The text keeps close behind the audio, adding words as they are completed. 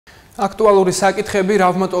Აქტუალური საკითხები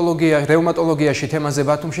რევმატოლოგიაში თემაზე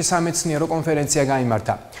ბათუმში სამეცნიერო კონფერენცია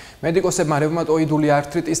გაიმართა. მედიკოსებმა რევმატოიდული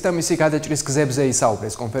ართრიტის და მისი გადაჭრის გზებზე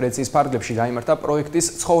ისაუბრეს. კონფერენციის ფარგლებში გაიმართა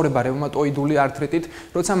პროექტის ცხოვრება რევმატოიდული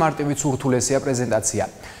ართრიტით, როცა მარტივიც ურთულესია პრეზენტაცია.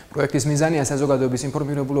 პროექტის მიზანია საზოგადოების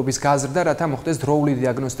ინფორმირებულობის გაზრდა, რათა მოხდეს დროული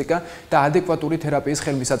დიაგნოსტიკა და ადეკვატური თერაპიის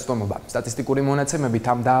ხელმისაწვდომობა. სტატისტიკური მონაცემებით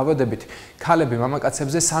ამ დაავადებით ქალები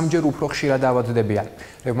მამაკაცებზე 3-ჯერ უფრო ხშირად დაავადდებიან.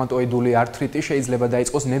 რევმატოიდული ართრიტი შეიძლება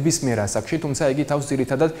დაიწყოს ნებისმიერ ასაკში, თუმცა იგი თავს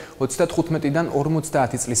ძირითადად 35-დან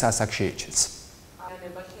 50 წლის ასაკში იჩენს.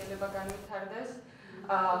 შეიძლება განვითარდეს,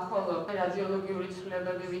 ხოლო რადიოლოგიური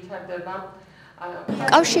ცვლილებები ვითარდება.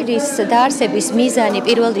 კავშირის დაარსების მიზანი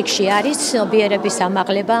პირველ რიგში არის ცნობიერების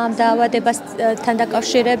ამაღლება ამ დაავადებასთან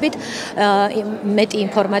დაკავშირებით, მეტი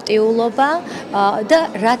ინფორმატიულობა და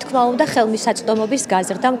რა თქმა უნდა ხელმისაწვდომობის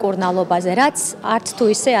გაზრდა მკურნალობაზე, რაც არც თუ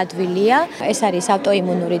ისე ადვილია. ეს არის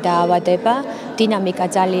ავტოიმუნური დაავადება, დინამიკა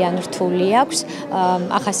ძალიან რთული აქვს,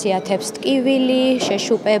 ახასიათებს ტკივილი,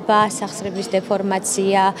 შეშუპება, სახსრების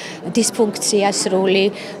დეფორმაცია, დისფუნქცია სრული,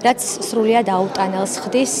 რაც სრულიად აუტანელს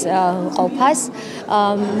ხდის ყოფას.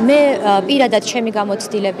 მე პირადად ჩემი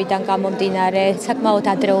გამოცდილებიდან გამომდინარე საკმაოდ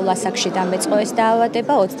ადრეულ ასაკში დამეწყო ეს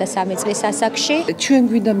დაავადება 23 წლის ასაკში. ჩვენ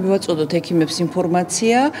გვინდა მივაწოდოთ ექიმებს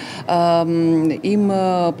ინფორმაცია იმ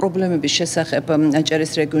პრობლემების შესახებ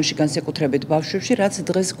აჭარის რეგიონში განსაკუთრებით ბავშვებში, რაც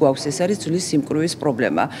დღეს გვაქვს, ეს არის ძვლის სიმკვრივის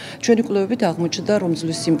პრობლემა. ჩვენი კვლევებით აღმოჩნდა, რომ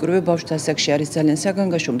ძვლის სიმკვრივე ბავშვთა ასაკში არის ძალიან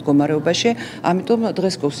საგანგაშო მდგომარეობაში, ამიტომ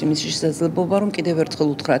დღეს გვაქვს იმის შესაძლებლობა, რომ კიდევ ერთხელ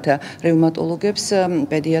უთხრათ რევმატოლოგებს,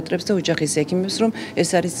 პედიატრებს და ოჯახის ექიმებს, რომ ეს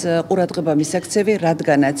არის ყურადღება მისაქცევი,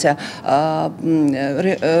 რადგანაც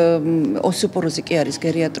ოსტეოპოროზი კი არის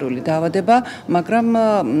გერიატრიული დაავადება, მაგრამ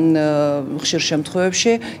ხშირ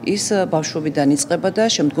შემთხვევებში ის ბავშვობიდან იწყება და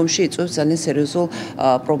შემდგომში იწვევს ძალიან სერიოზულ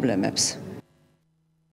პრობლემებს.